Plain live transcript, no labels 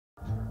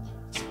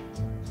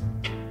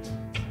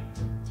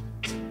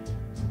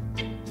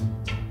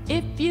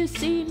If you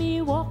see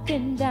me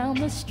walking down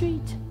the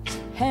street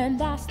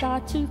and I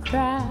start to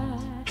cry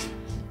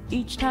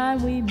each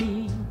time we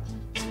meet,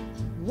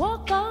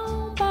 walk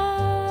on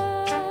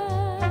by,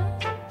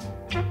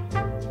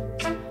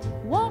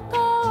 walk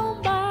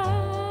on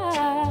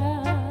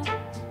by.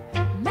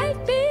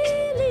 Make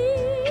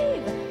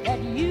believe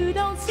that you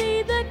don't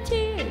see the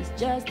tears,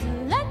 just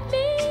let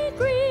me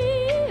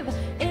grieve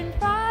in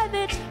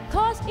private,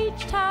 'cause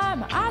each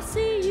time I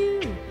see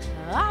you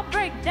I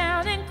break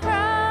down and